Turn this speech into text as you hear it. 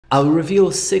I'll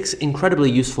reveal 6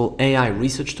 incredibly useful AI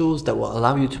research tools that will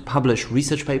allow you to publish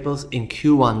research papers in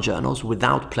Q1 journals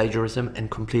without plagiarism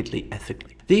and completely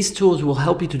ethically. These tools will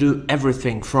help you to do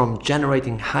everything from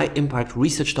generating high-impact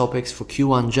research topics for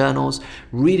Q1 journals,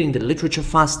 reading the literature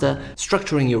faster,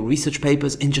 structuring your research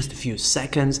papers in just a few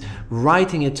seconds,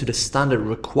 writing it to the standard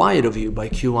required of you by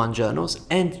Q1 journals,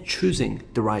 and choosing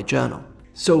the right journal.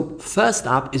 So first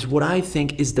up is what I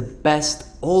think is the best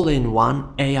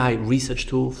all-in-one AI research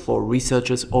tool for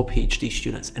researchers or PhD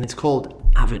students, and it's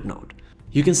called AvidNote.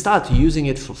 You can start using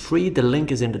it for free. The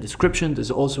link is in the description.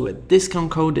 There's also a discount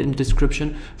code in the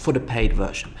description for the paid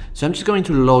version. So I'm just going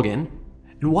to log in.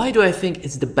 And why do I think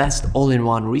it's the best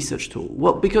all-in-one research tool?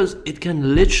 Well, because it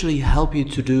can literally help you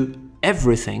to do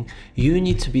everything you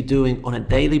need to be doing on a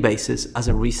daily basis as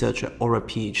a researcher or a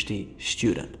PhD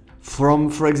student. From,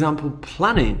 for example,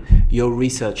 planning your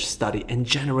research study and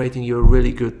generating your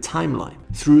really good timeline,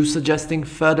 through suggesting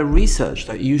further research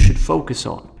that you should focus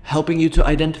on, helping you to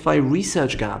identify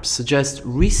research gaps, suggest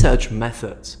research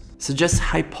methods, suggest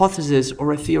hypotheses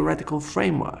or a theoretical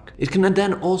framework. It can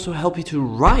then also help you to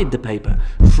write the paper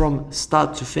from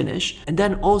start to finish, and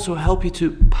then also help you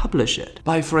to publish it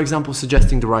by, for example,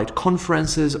 suggesting the right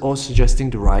conferences or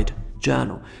suggesting the right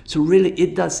journal. So really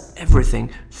it does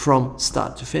everything from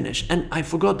start to finish. And I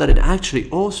forgot that it actually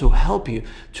also helps you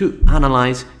to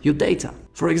analyze your data.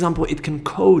 For example, it can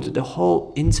code the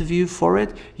whole interview for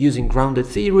it using grounded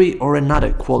theory or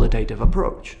another qualitative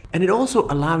approach. And it also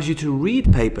allows you to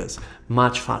read papers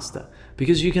much faster,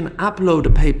 because you can upload a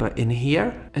paper in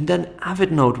here and then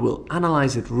AvidNote will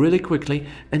analyze it really quickly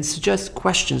and suggest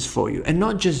questions for you. And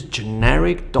not just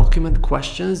generic document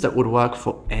questions that would work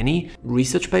for any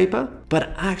research paper,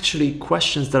 but actually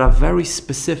questions that are very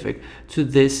specific to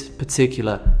this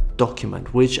particular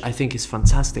document, which I think is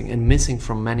fantastic and missing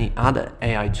from many other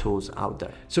AI tools out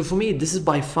there. So for me, this is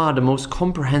by far the most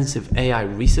comprehensive AI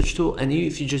research tool. And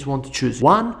if you just want to choose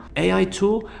one AI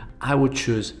tool, I would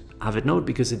choose AvidNote,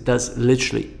 because it does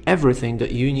literally everything that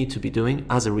you need to be doing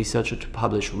as a researcher to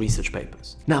publish research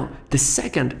papers. Now, the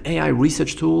second AI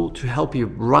research tool to help you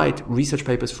write research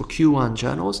papers for Q1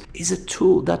 journals is a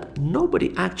tool that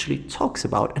nobody actually talks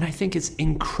about, and I think it's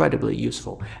incredibly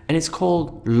useful. And it's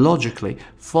called Logically,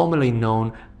 formerly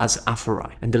known as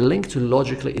Aphori. And the link to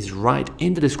Logically is right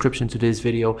in the description to this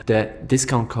video. The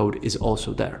discount code is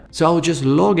also there. So I'll just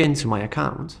log into my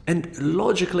account, and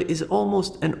Logically is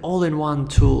almost an all-in-one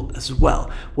tool as well.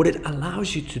 What it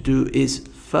allows you to do is,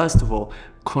 first of all,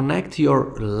 connect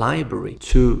your library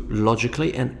to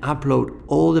Logically and upload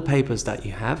all the papers that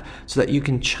you have so that you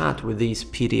can chat with these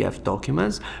PDF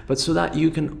documents, but so that you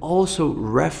can also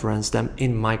reference them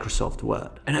in Microsoft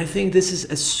Word. And I think this is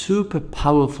a super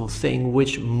powerful thing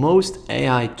which most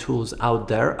AI tools out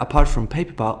there, apart from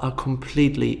PaperPal, are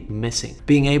completely missing.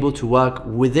 Being able to work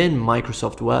within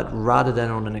Microsoft Word rather than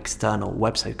on an external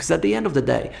website. Because at the end of the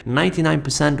day,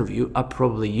 99% of you are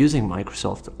probably using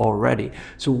Microsoft already.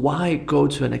 So why go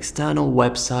to an external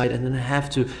website and then have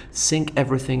to sync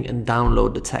everything and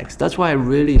download the text? That's why I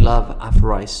really love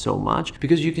Aphori so much,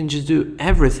 because you can just do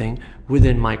everything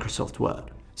within Microsoft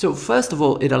Word. So first of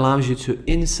all, it allows you to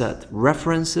insert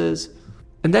references,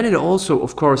 and then it also,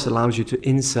 of course, allows you to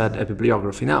insert a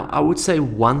bibliography. Now, I would say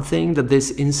one thing, that this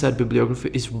insert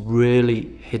bibliography is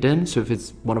really hidden. So if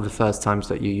it's one of the first times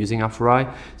that you're using Aphori,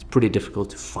 it's pretty difficult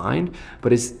to find,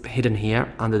 but it's hidden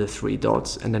here under the 3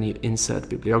 dots, and then you insert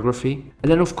bibliography.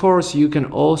 And then, of course, you can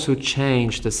also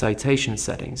change the citation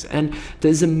settings. And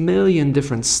there's a million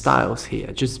different styles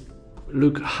here. Just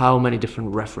look how many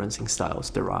different referencing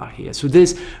styles there are here. So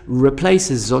this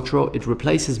replaces Zotero, it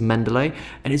replaces Mendeley,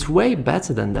 and it's way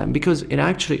better than them because it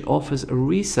actually offers a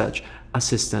research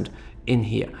assistant in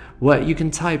here where you can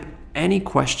type any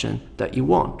question that you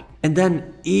want. And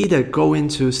then either go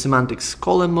into semantic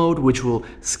scholar mode, which will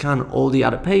scan all the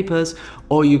other papers,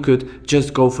 or you could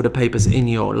just go for the papers in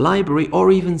your library,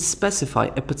 or even specify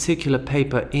a particular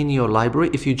paper in your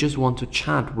library if you just want to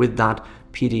chat with that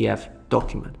PDF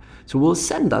document. So we'll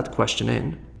send that question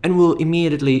in, and we'll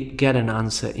immediately get an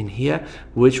answer in here,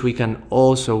 which we can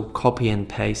also copy and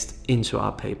paste into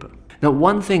our paper. Now,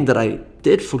 one thing that I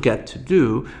did forget to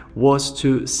do was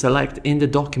to select in the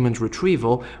document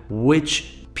retrieval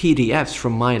which PDFs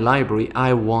from my library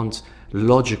I want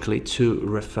Logically to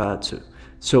refer to.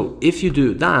 So if you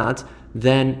do that,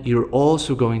 then you're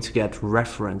also going to get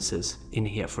references in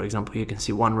here. For example, you can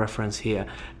see one reference here,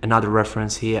 another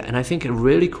reference here. And I think a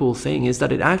really cool thing is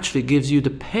that it actually gives you the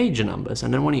page numbers.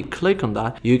 And then when you click on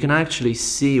that, you can actually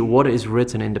see what is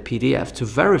written in the PDF to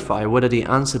verify whether the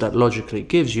answer that Logically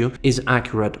gives you is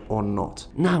accurate or not.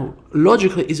 Now,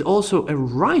 Logically is also a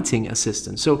writing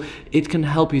assistant. So it can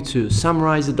help you to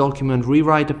summarize a document,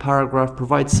 rewrite a paragraph,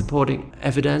 provide supporting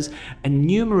evidence, and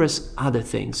numerous other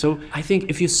things. So I think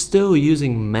if you're still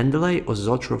using Mendeley or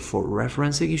Zotra for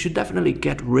referencing, you should definitely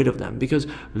get rid of them, because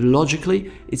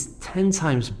Logically is 10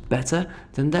 times better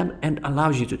than them and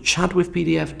allows you to chat with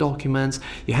PDF documents.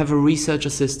 You have a research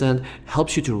assistant,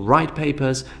 helps you to write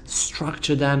papers,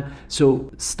 structure them.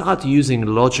 So start using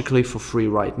Logically for free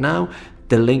right now.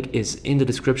 The link is in the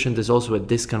description. There's also a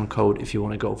discount code if you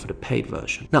want to go for the paid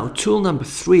version. Now, tool number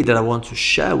 3 that I want to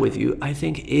share with you, I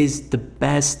think is the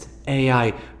best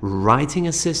AI writing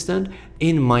assistant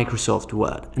in Microsoft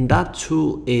Word, and that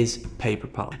tool is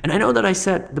PaperPal. And I know that I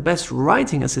said the best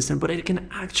writing assistant, but it can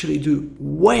actually do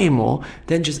way more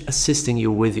than just assisting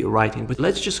you with your writing. But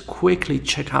let's just quickly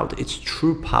check out its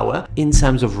true power in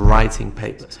terms of writing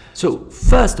papers. So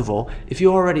first of all, if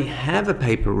you already have a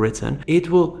paper written, it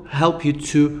will help you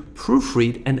to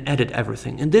proofread and edit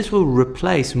everything. And this will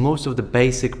replace most of the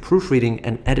basic proofreading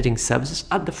and editing services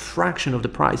at the fraction of the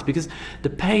price, because the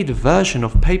paid version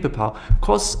of PaperPal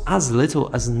costs as little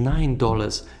as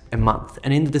 $9 a month.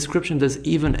 And in the description, there's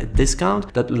even a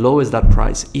discount that lowers that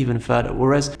price even further.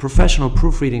 Whereas professional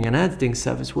proofreading and editing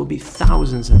service will be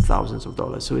thousands and thousands of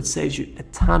dollars. So it saves you a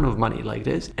ton of money like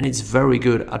this. And it's very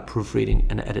good at proofreading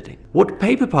and editing. What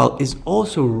PaperPal is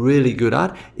also really good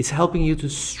at is helping you to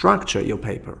structure your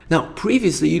paper. Now,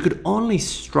 previously, you could only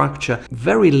structure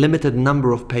very limited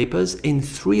number of papers in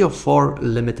 3 or 4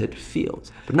 limited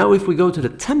fields. But now if we go to the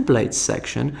templates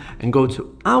section and go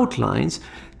to outlines,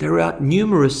 there are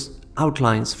numerous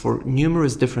outlines for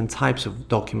numerous different types of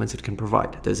documents it can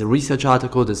provide. There's a research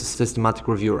article, there's a systematic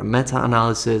review, a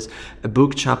meta-analysis, a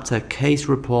book chapter, case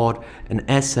report, an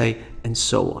essay, and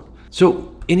so on.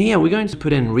 So in here, we're going to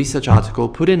put in research article,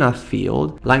 put in our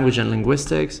field, language and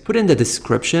linguistics, put in the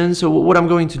description. So what I'm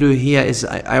going to do here is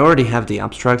I already have the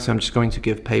abstract, so I'm just going to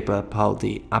give PaperPal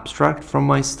the abstract from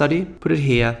my study, put it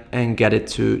here and get it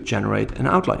to generate an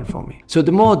outline for me. So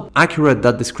the more accurate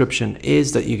that description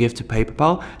is that you give to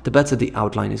PaperPal, the better the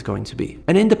outline is going to be.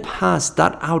 And in the past,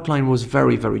 that outline was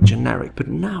very, very generic, but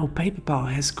now PaperPal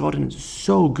has gotten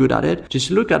so good at it. Just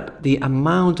look at the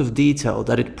amount of detail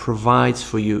that it provides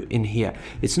for you in here.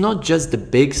 It's not just the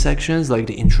big sections like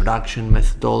the introduction,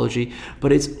 methodology,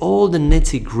 but it's all the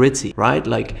nitty-gritty, right?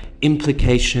 Like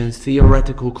implications,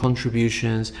 theoretical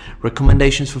contributions,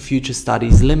 recommendations for future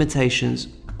studies, limitations,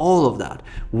 all of that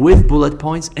with bullet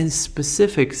points and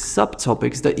specific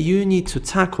subtopics that you need to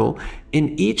tackle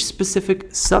in each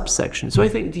specific subsection. So I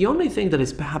think the only thing that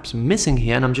is perhaps missing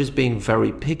here, and I'm just being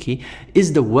very picky,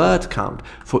 is the word count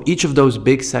for each of those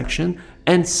big sections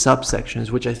and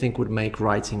subsections, which I think would make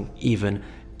writing even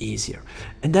easier.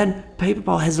 And then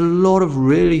PaperPal has a lot of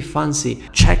really fancy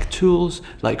check tools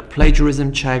like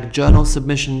plagiarism check, journal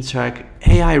submission check,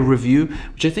 AI review,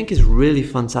 which I think is really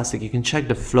fantastic. You can check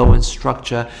the flow and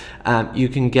structure. You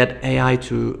can get AI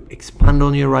to expand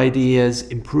on your ideas,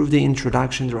 improve the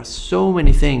introduction. There are so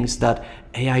many things that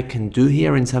AI can do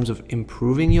here in terms of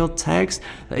improving your text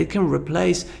that it can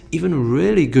replace even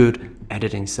really good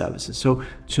editing services. So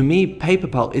to me,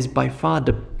 PaperPal is by far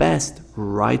the best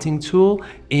writing tool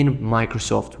in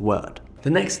Microsoft Word. The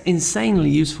next insanely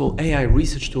useful AI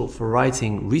research tool for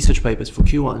writing research papers for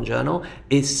Q1 Journal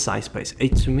is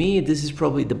SciSpace. To me, this is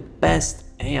probably the best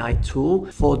AI tool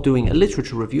for doing a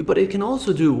literature review, but it can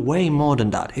also do way more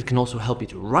than that. It can also help you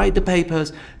to write the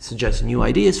papers, suggest new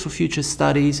ideas for future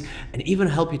studies, and even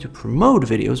help you to promote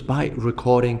videos by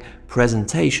recording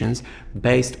presentations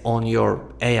based on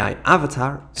your AI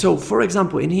avatar. So for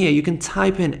example, in here, you can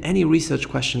type in any research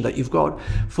question that you've got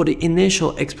for the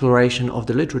initial exploration of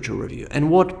the literature review.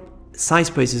 And what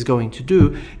SciSpace is going to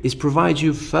do is provide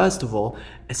you, first of all,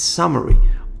 a summary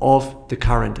of the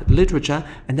current literature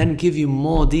and then give you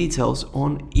more details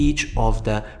on each of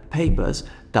the papers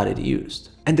that it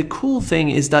used. And the cool thing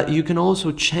is that you can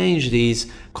also change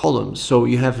these columns. So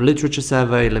you have literature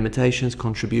survey, limitations,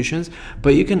 contributions,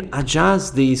 but you can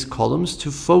adjust these columns to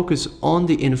focus on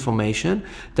the information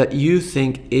that you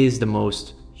think is the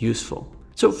most useful.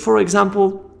 So for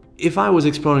example, if I was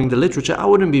exploring the literature, I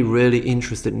wouldn't be really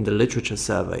interested in the literature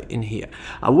survey in here.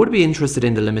 I would be interested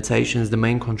in the limitations, the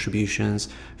main contributions,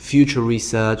 future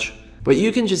research. But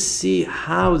you can just see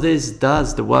how this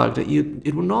does the work that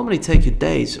it would normally take you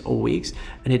days or weeks,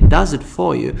 and it does it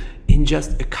for you in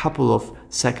just a couple of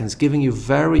seconds, giving you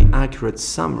very accurate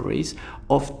summaries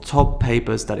of top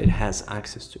papers that it has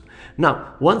access to.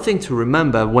 Now, one thing to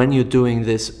remember when you're doing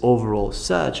this overall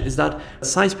search is that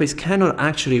SciSpace cannot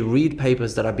actually read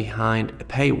papers that are behind a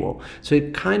paywall. So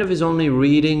it kind of is only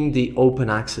reading the open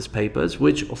access papers,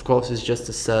 which of course is just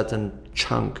a certain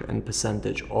chunk and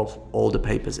percentage of all the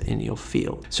papers in your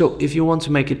field. So if you want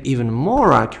to make it even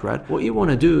more accurate, what you want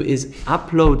to do is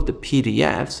upload the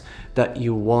PDFs that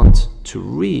you want to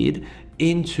read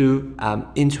into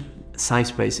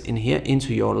SciSpace in here,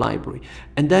 into your library.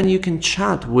 And then you can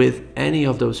chat with any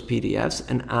of those PDFs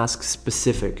and ask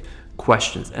specific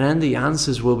questions. And then the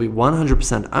answers will be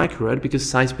 100% accurate because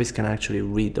SciSpace can actually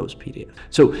read those PDFs.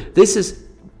 So this is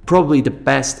probably the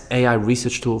best AI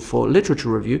research tool for literature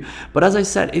review, but as I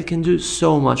said, it can do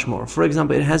so much more. For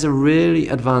example, it has a really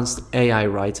advanced AI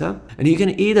writer, and you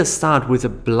can either start with a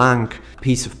blank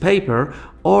piece of paper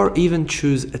or even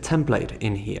choose a template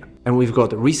in here. And we've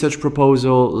got a research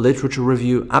proposal, literature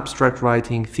review, abstract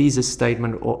writing, thesis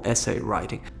statement, or essay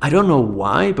writing. I don't know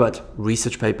why, but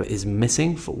research paper is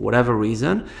missing for whatever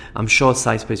reason. I'm sure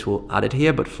SciSpace will add it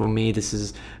here, but for me, this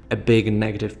is a big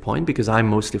negative point because I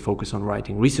mostly focus on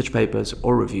writing research papers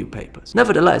or review papers.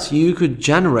 Nevertheless, you could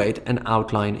generate an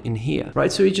outline in here,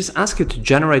 right? So you just ask it to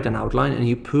generate an outline and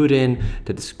you put in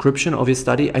the description of your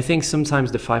study. I think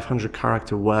sometimes the 500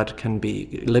 character word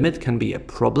limit can be a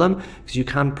problem because you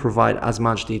can't provide as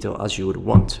much detail as you would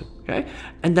want to. Okay,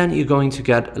 and then you're going to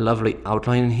get a lovely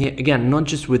outline in here. Again, not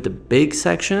just with the big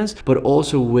sections, but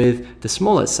also with the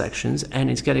smaller sections,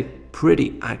 and it's getting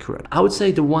pretty accurate. I would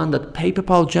say the one that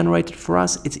PaperPal generated for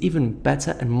us, it's even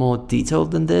better and more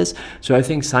detailed than this. So I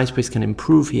think SciSpace can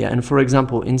improve here. And for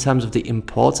example, in terms of the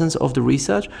importance of the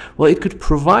research, well, it could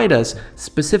provide us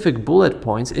specific bullet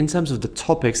points in terms of the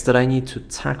topics that I need to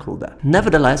tackle there.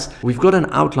 Nevertheless, we've got an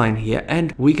outline here,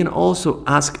 and we can also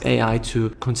ask AI to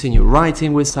continue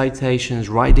writing with citations,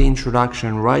 write the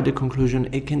introduction, write the conclusion.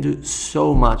 It can do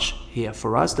so much here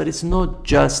for us that it's not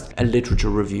just a literature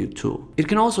review tool. It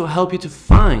can also help you to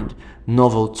find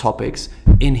novel topics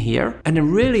in here. And a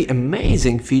really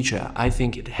amazing feature I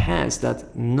think it has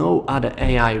that no other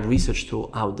AI research tool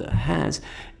out there has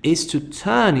is to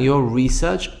turn your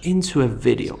research into a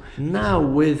video. Now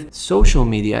with social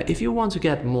media, if you want to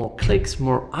get more clicks,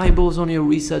 more eyeballs on your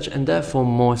research, and therefore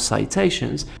more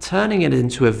citations, turning it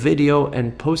into a video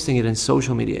and posting it in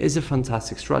social media is a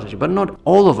fantastic strategy. But not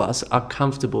all of us are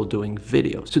comfortable doing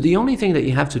videos. So the only thing that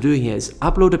you have to do here is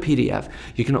upload a PDF.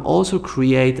 You can also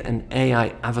create an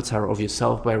AI avatar of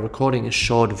yourself by recording a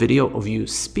short video of you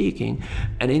speaking.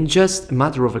 And in just a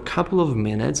matter of a couple of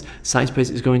minutes,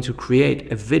 SciSpace is going to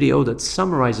create a video that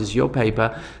summarizes your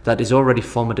paper that is already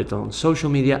formatted on social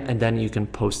media, and then you can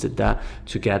post it there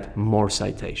to get more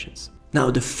citations. Now,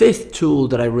 the fifth tool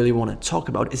that I really want to talk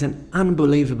about is an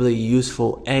unbelievably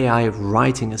useful AI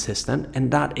writing assistant, and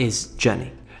that is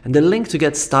Jenny. And the link to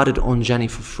get started on Jenny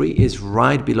for free is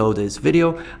right below this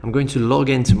video. I'm going to log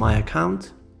into my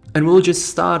account, and we'll just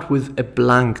start with a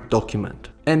blank document.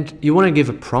 And you want to give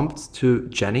a prompt to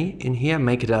Jenny in here,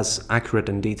 make it as accurate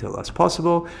and detailed as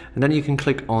possible. And then you can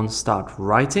click on Start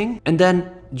Writing. And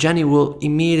then Jenny will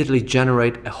immediately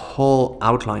generate a whole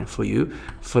outline for you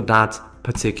for that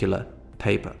particular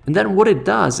paper. And then what it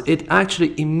does, it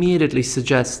actually immediately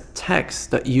suggests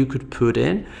text that you could put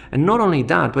in. And not only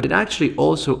that, but it actually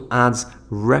also adds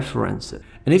references.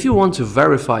 And if you want to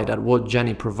verify that what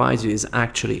Jenny provides you is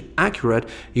actually accurate,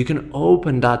 you can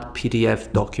open that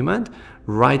PDF document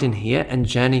right in here, and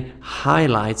Jenny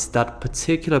highlights that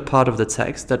particular part of the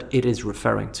text that it is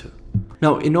referring to.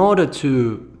 Now, in order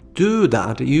to do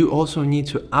that, you also need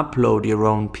to upload your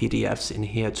own PDFs in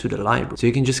here to the library. So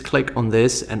you can just click on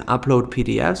this and upload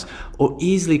PDFs, or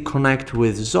easily connect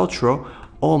with Zotero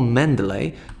or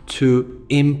Mendeley to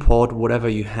import whatever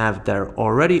you have there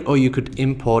already, or you could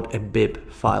import a bib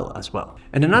file as well.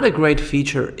 And another great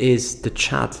feature is the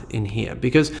chat in here,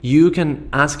 because you can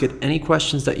ask it any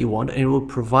questions that you want and it will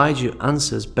provide you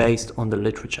answers based on the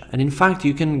literature. And in fact,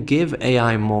 you can give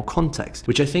AI more context,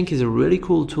 which I think is a really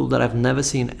cool tool that I've never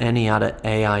seen any other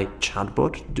AI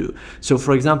chatbot do. So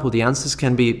for example, the answers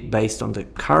can be based on the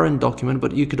current document,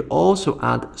 but you could also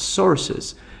add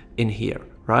sources in here.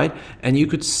 Right? And you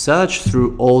could search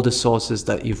through all the sources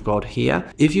that you've got here.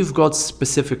 If you've got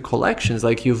specific collections,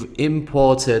 like you've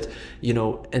imported,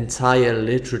 entire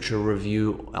literature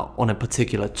review on a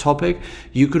particular topic,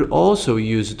 you could also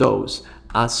use those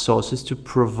as sources to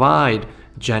provide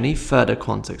Jenny further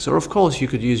context. Or of course, you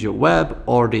could use your web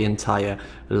or the entire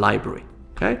library.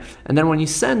 Okay? And then when you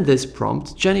send this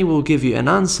prompt, Jenny will give you an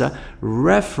answer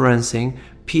referencing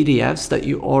PDFs that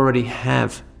you already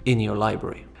have in your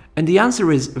library. And the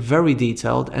answer is very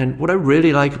detailed, and what I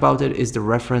really like about it is the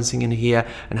referencing in here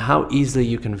and how easily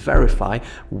you can verify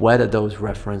whether those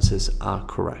references are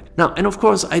correct. Now, and of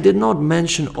course, I did not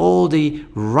mention all the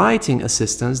writing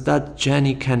assistance that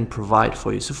Jenny can provide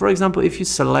for you. So for example, if you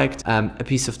select a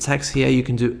piece of text here, you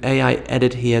can do AI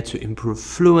edit here to improve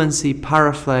fluency,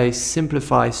 paraphrase,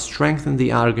 simplify, strengthen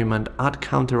the argument, add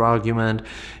counter argument,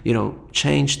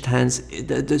 change tense.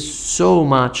 There's so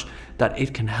much that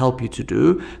it can help you to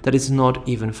do that is not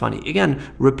even funny. Again,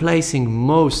 replacing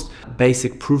most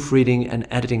basic proofreading and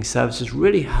editing services,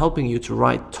 really helping you to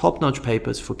write top-notch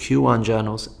papers for Q1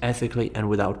 journals ethically and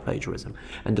without plagiarism.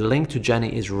 And the link to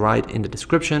Jenny is right in the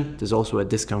description. There's also a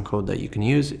discount code that you can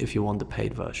use if you want the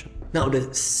paid version. Now,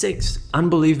 the sixth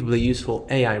unbelievably useful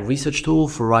AI research tool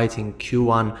for writing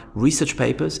Q1 research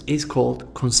papers is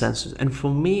called Consensus. And for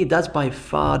me, that's by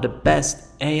far the best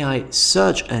AI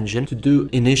search engine to do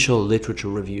initial literature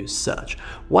review search.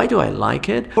 Why do I like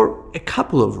it? For a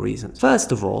couple of reasons.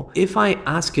 First of all, if I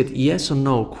ask it yes or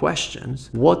no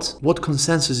questions, what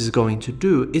Consensus is going to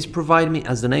do is provide me,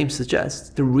 as the name suggests,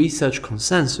 the research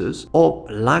consensus or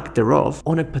lack thereof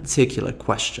on a particular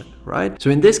question, right? So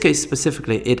in this case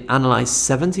specifically, it analyzed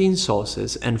 17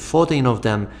 sources and 14 of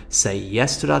them say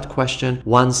yes to that question,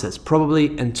 1 says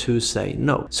probably, and 2 say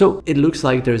no. So it looks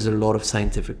like there's a lot of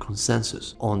scientific consensus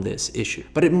on this issue.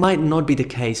 But it might not be the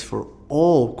case for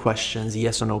all questions,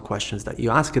 yes or no questions that you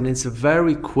ask, and it's a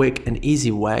very quick and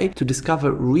easy way to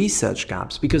discover research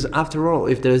gaps, because after all,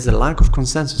 if there is a lack of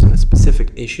consensus on a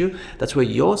specific issue, that's where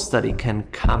your study can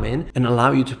come in and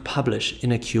allow you to publish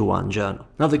in a Q1 journal.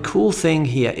 Now, the cool thing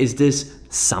here is this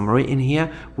summary in here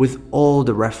with all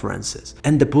the references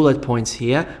and the bullet points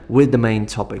here with the main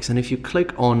topics. And if you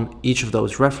click on each of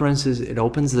those references, it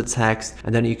opens the text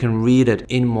and then you can read it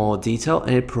in more detail,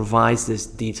 and it provides this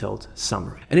detailed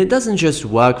summary. And it doesn't just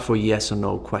work for yes or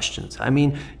no questions. I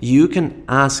mean, you can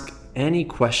ask any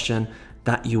question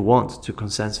that you want to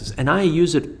Consensus, and I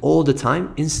use it all the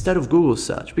time instead of Google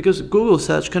search, because Google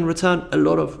search can return a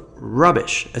lot of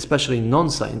rubbish, especially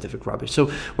non-scientific rubbish. So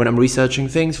when I'm researching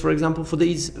things, for example, for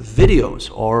these videos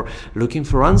or looking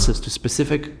for answers to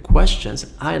specific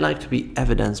questions, I like to be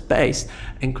evidence-based,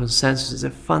 and Consensus is a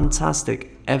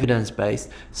fantastic evidence-based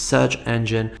search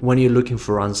engine when you're looking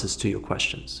for answers to your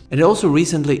questions. And it also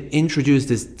recently introduced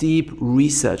this deep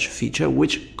research feature,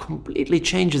 which completely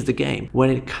changes the game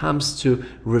when it comes to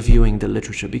reviewing the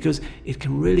literature, because it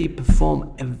can really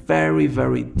perform a very,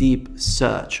 very deep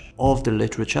search of the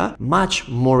literature, much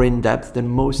more in depth than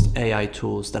most AI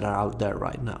tools that are out there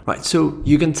right now. Right, so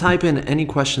you can type in any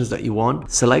questions that you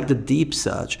want, select the deep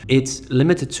search. It's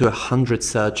limited to 100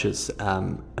 searches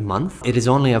a month. It is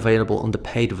only available on the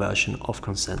paid version of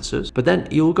Consensus, but then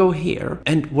you'll go here,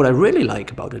 and what I really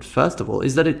like about it, first of all,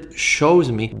 is that it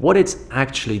shows me what it's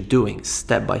actually doing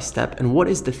step by step and what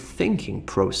is the thinking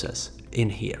process in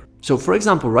here. So for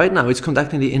example, right now it's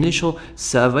conducting the initial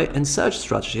survey and search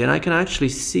strategy, and I can actually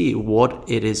see what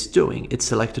it is doing. It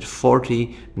selected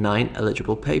 49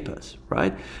 eligible papers,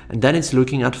 right? And then it's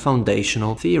looking at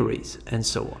foundational theories and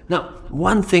so on. Now,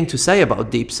 one thing to say about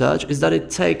deep search is that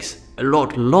it takes a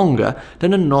lot longer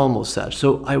than a normal search.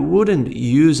 So I wouldn't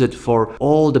use it for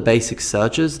all the basic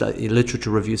searches, that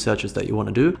literature review searches that you want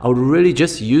to do. I would really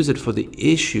just use it for the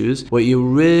issues where you're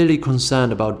really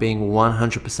concerned about being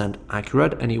 100%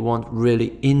 accurate and you want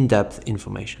really in-depth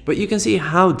information. But you can see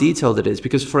how detailed it is,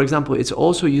 because for example, it's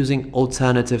also using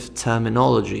alternative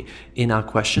terminology in our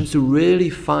questions to really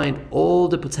find all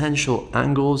the potential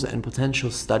angles and potential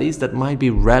studies that might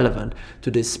be relevant to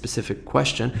this specific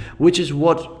question, which is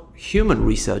what human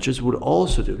researchers would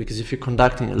also do, because if you're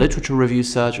conducting a literature review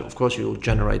search, of course you'll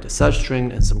generate a search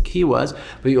string and some keywords,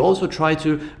 but you also try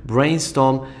to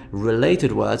brainstorm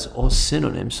related words or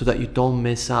synonyms so that you don't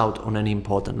miss out on any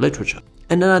important literature.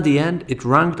 And then at the end, it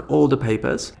ranked all the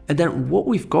papers, and then what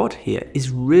we've got here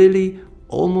is really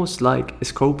almost like a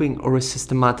scoping or a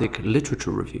systematic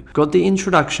literature review. We've got the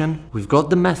introduction, we've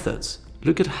got the methods.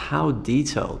 Look at how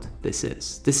detailed this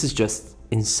is. This is just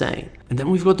insane. And then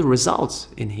we've got the results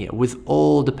in here with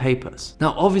all the papers.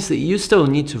 Now, obviously, you still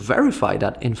need to verify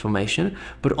that information,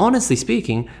 but honestly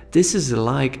speaking, this is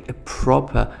like a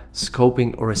proper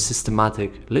scoping or a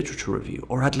systematic literature review,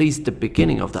 or at least the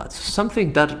beginning of that.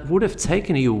 Something that would have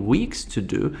taken you weeks to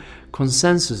do,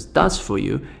 Consensus does for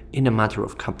you in a matter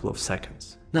of a couple of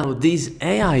seconds. Now, these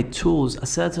AI tools are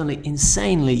certainly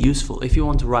insanely useful if you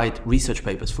want to write research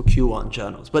papers for Q1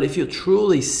 journals. But if you're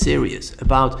truly serious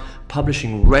about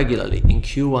publishing regularly in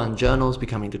Q1 journals,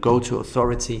 becoming the go-to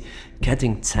authority,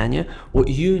 getting tenure, what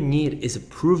you need is a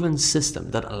proven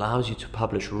system that allows you to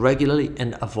publish regularly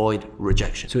and avoid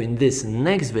rejection. So in this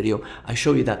next video, I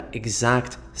show you that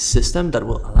exact system that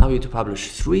will allow you to publish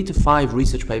 3 to 5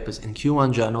 research papers in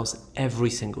Q1 journals every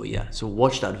single year. So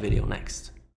watch that video next.